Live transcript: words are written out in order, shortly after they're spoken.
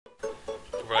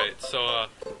So,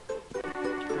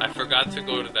 I forgot to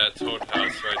go to that Toad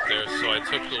house right there, so I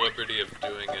took the liberty of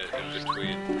doing it in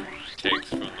between takes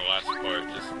from the last part,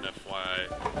 just an FYI.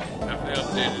 Have they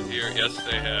updated here? Yes,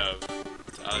 they have.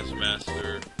 It's Oz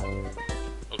Master.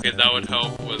 Okay, that would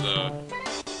help with a...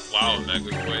 Wow,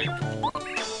 Mega Quake.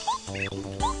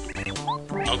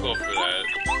 I'll go for that.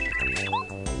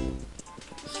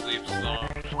 Sleep Song.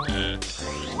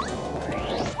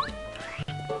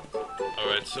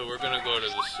 Alright, so we're gonna go to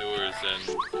the sewers and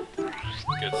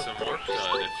get some work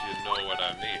done, if you know what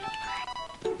I mean.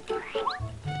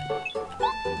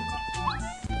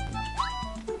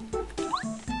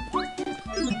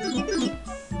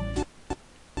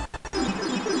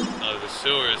 Now the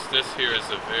sewers, this here is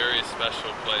a very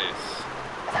special place.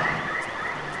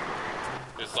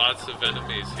 There's lots of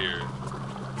enemies here.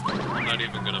 I'm not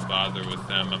even gonna bother with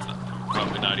them. I'm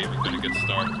probably not even gonna get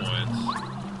star points.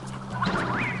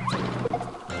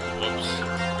 Whoops.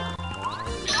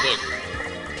 Look.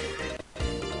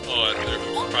 Oh, I'm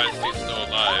surprised he's still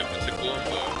alive. It's a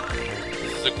Goomba.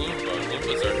 This is a Goomba.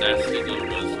 Goombas are nasty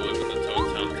Goombas who live in the Toad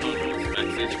Town tunnels. Max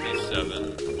HP 7.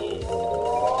 Oh.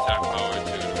 Attack power 2,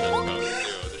 defense power 0.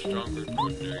 They're stronger than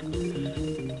ordinary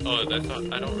Goombas. Oh,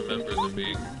 I don't remember them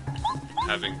being...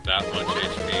 having that much HP,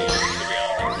 to be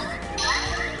honest.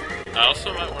 I also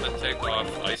might want to take off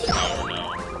Ice Power now.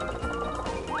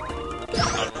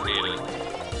 I don't need it.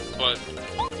 But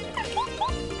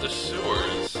the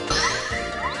sewers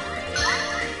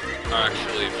are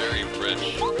actually very rich,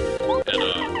 and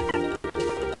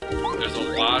there's a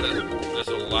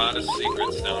lot of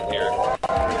secrets down here. 1,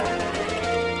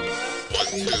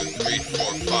 2, 3,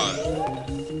 4, 5.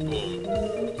 Boom.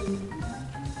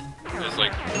 There's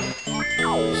like,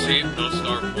 see, no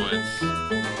star points. I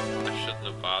shouldn't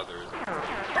have bothered.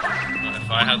 If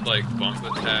I had like bump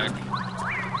attack,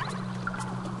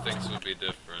 things would be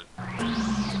different.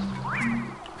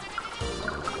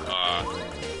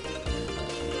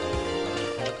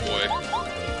 Boy.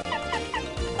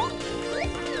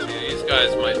 Yeah, these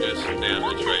guys might do some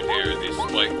damage right here, these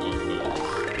Spike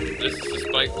Goombas. This is the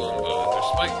Spike Goomba. They're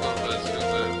Spike Goombas who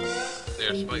live. They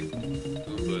are Spike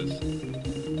Goombas.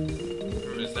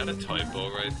 Is that a typo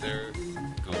right there?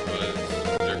 Goombas.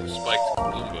 They're spiked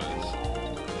Goombas.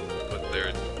 But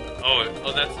they're...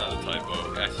 Oh, that's not a typo.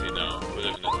 I see now. We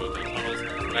live in the Toad tunnels.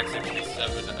 Max HP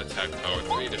 7, attack power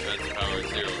 3, defense power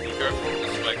 0. Be careful with the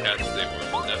spike hats, they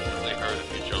will definitely hurt if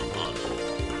you jump on them.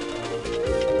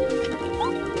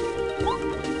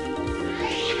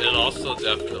 And also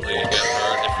definitely you get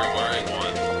hurt if you're wearing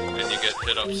one, and you get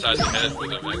hit upside the head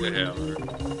with a Mega Hammer.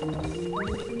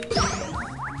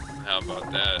 How about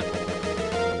that?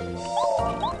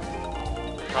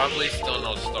 Probably still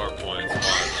no star points,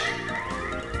 watch.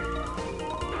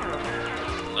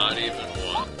 Not even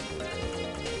one.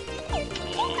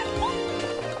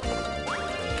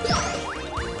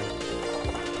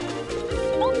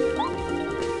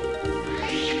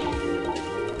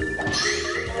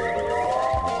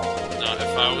 Now,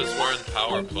 if I was wearing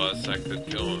Power Plus, I could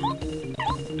kill him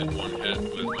in one hit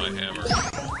with my hammer.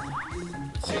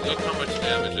 See, look how much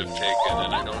damage I've taken,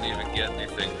 and I don't even get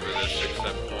anything for this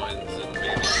except points and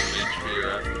maybe some HP or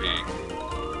FP.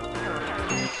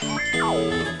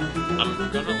 I'm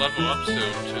gonna level up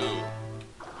soon, too.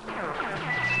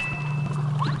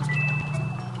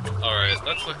 Alright,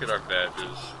 let's look at our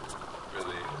badges.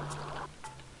 Really.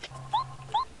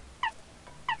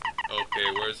 Okay,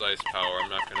 where's Ice Power? I'm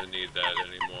not gonna need that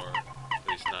anymore. At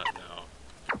least not now.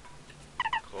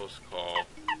 Close call.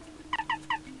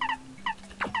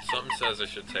 Something says I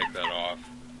should take that off.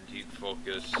 Deep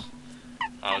Focus.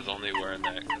 I was only wearing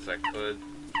that because I could.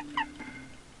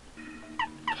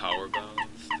 Power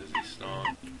Bounce, Dizzy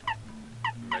Stomp,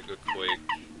 Mega Quake,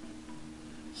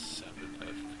 7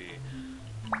 FP.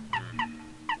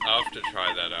 I'll have to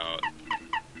try that out.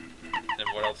 And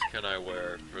what else can I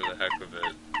wear for the heck of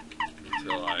it?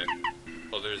 Until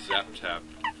oh, there's Zap Tap.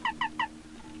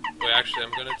 Wait, actually,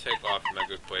 I'm gonna take off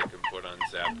Mega Quake and put on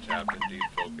Zap Tap and Deep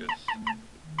Focus.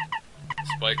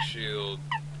 Spike Shield.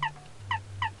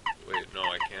 Wait, no,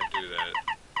 I can't do that.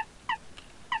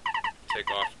 Take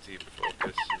off Deep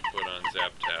Focus and put on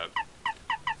Zap Tap.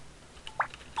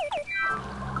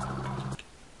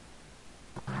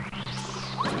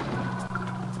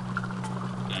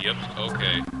 Yep,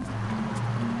 okay.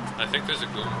 I think there's a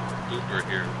Gooper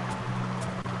here.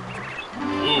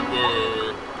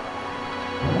 Gooper!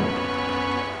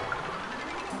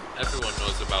 Everyone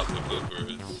knows about the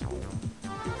Goopers.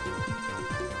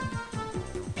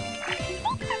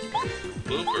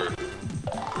 Gooper.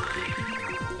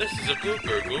 This is a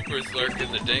Gooper. Goopers lurk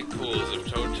in the dank pools of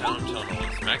Toad Town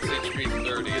tunnels. Max HP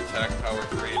 30, attack power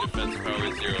 3, defense power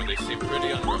F-Zero, they seem pretty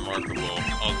unremarkable.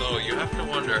 Although, you have to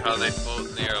wonder how they float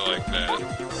in the air like that. It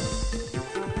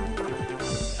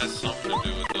has something to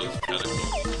do with those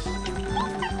tentacles.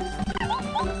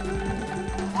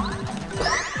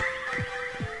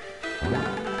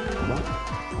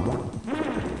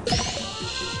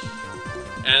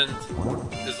 And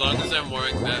as long as I'm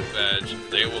wearing that badge,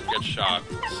 they will get shocked.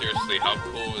 Seriously, how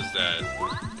cool is that?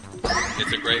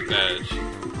 It's a great badge.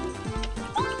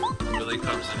 Really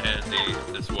comes in handy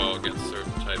as well against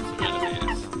certain types of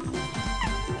enemies.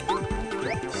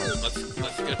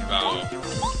 Let's get Bao.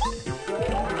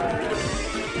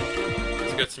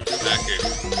 Let's get some smacking.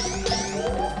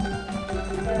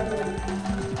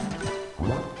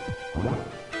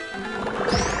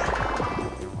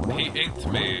 He inked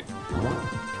me.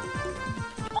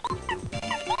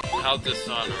 How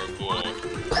dishonorable.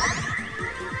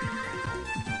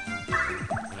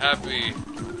 Happy.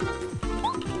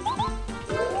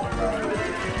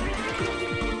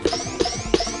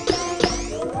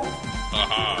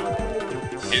 Haha.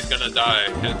 He's gonna die.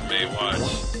 Hit me, watch.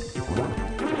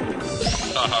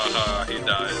 Haha, he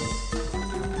died.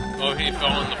 Oh, he fell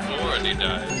on the floor and he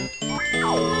died.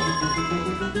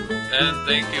 And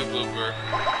thank you, Blooper.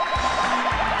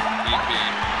 BP.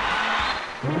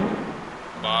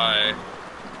 Bye.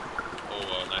 Oh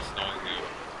well, nice knowing you.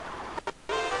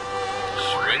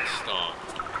 Shrink Stomp.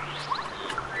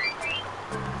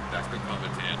 That could come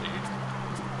in handy.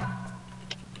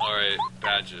 Alright,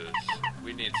 badges.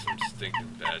 We need some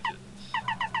stinking badges.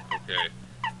 Okay.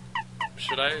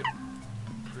 Should I...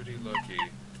 Pretty lucky.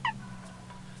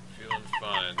 Feeling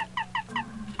fine.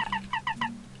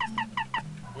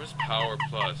 Where's Power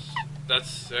Plus? That's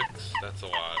 6? That's a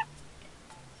lot.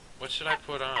 What should I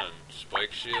put on?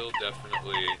 Spike Shield,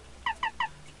 definitely.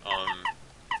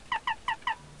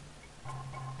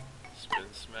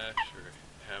 Spin Smash or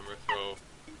Hammer Throw.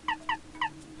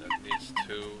 That needs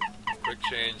 2. Quick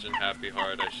Change and Happy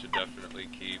Heart I should definitely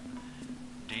keep.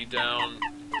 D down,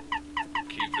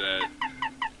 keep that.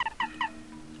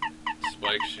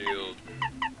 Spike Shield.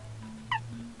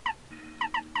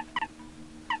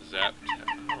 Zap Tap, I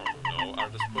don't know. I'll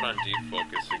just put on Deep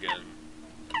Focus again.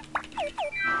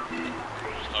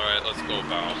 Alright, let's go,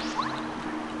 Bao.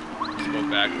 Let's go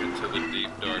back into the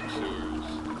deep, dark sewers.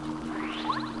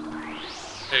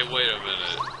 Hey, wait a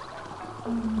minute.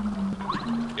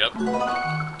 Yep.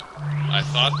 I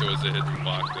thought there was a hidden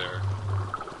block there.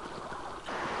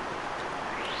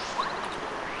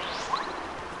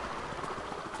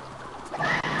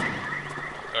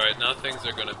 Alright, now things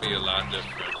are gonna be a lot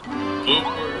different.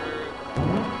 Blooper!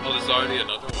 Oh, there's already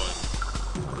another one.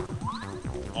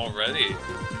 Already?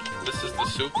 This is the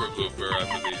Super Blooper, I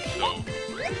believe, so...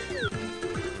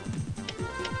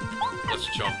 Let's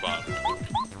jump on it.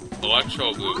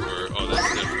 Electro Blooper. Oh,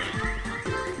 that's different.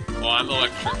 Well, I'm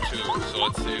electric too, so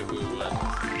let's see who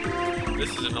wins.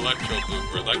 This is an Electro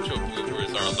Blooper. Electro Blooper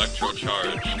is our Electro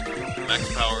Charge.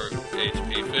 Max power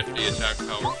HP 50, attack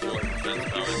power 4, defense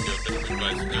power 0, basic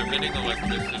advice. When they're emitting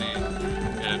electricity,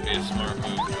 it'd be a smart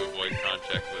move to avoid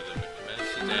contact with them. If you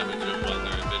manage to damage them while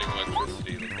they're emitting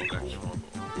electricity, they'll go back to normal.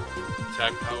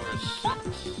 Attack power is 6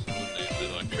 when they emit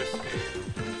electricity.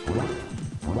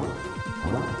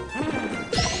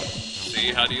 See,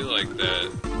 how do you like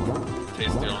that?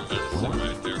 Taste your own medicine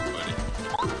right there, buddy.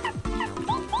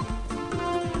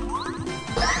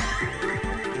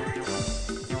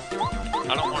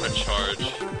 I don't want to charge.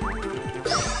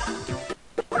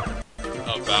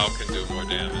 Oh, Bao can do more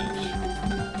damage.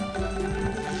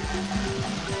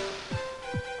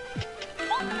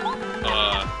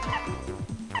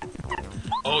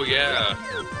 Oh yeah!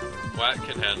 Watt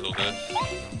can handle this.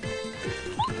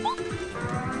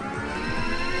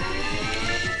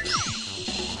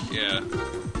 Yeah.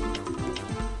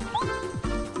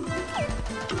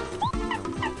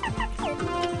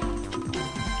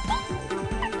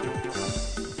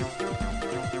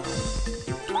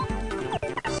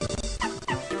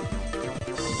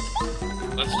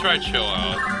 Let's try Chill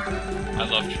Out. I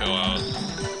love Chill Out.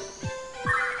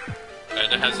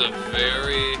 And it has a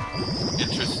very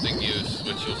interesting use,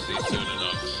 which you'll see soon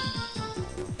enough.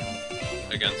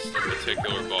 Against a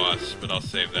particular boss, but I'll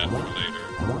save that for later.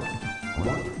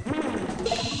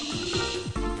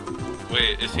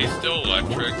 Wait, is he still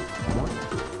electric?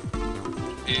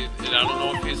 I don't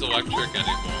know if he's electric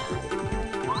anymore.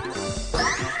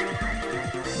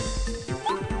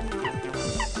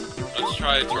 Let's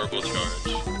try a Turbo Charge.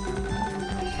 1,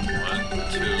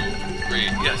 2, 3.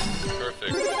 Yes!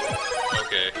 Perfect.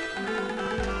 Okay.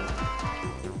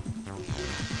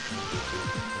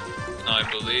 Now I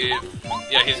believe...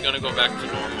 Yeah, he's gonna go back to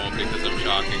normal because I'm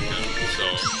shocking him, so...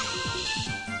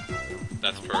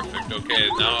 That's perfect. Okay,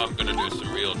 now I'm gonna do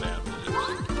some real damage.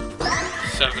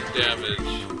 7 damage.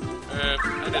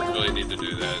 I didn't really need to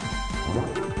do that.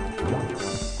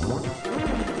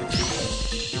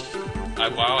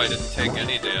 Wow, I didn't take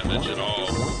any damage at all.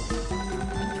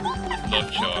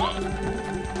 Love Chaw.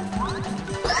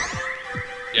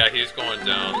 Yeah, he's going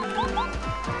down.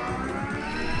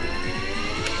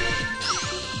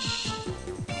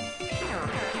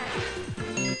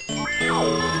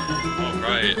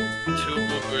 Alright, 2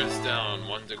 movers down,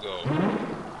 1 to go.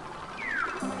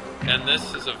 And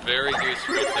this is a very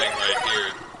useful thing right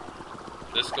here.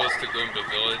 This goes to Goomba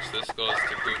Village, this goes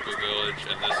to Goomba Village,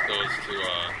 and this goes to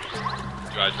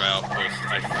Dry Outpost,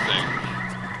 I think.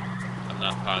 I'm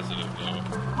not positive though.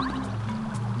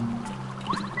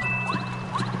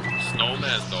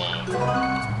 Snowman doll.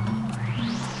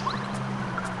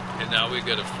 And now we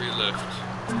get a free lift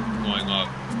going up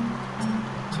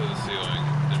to the ceiling,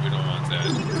 and we don't want that.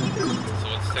 So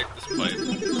let's take this pipe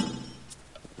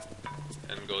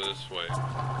and go this way.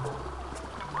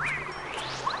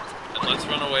 And let's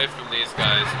run away from these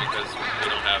guys because we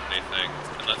don't have anything.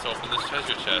 And let's open this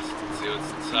treasure chest and see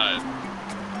what's inside.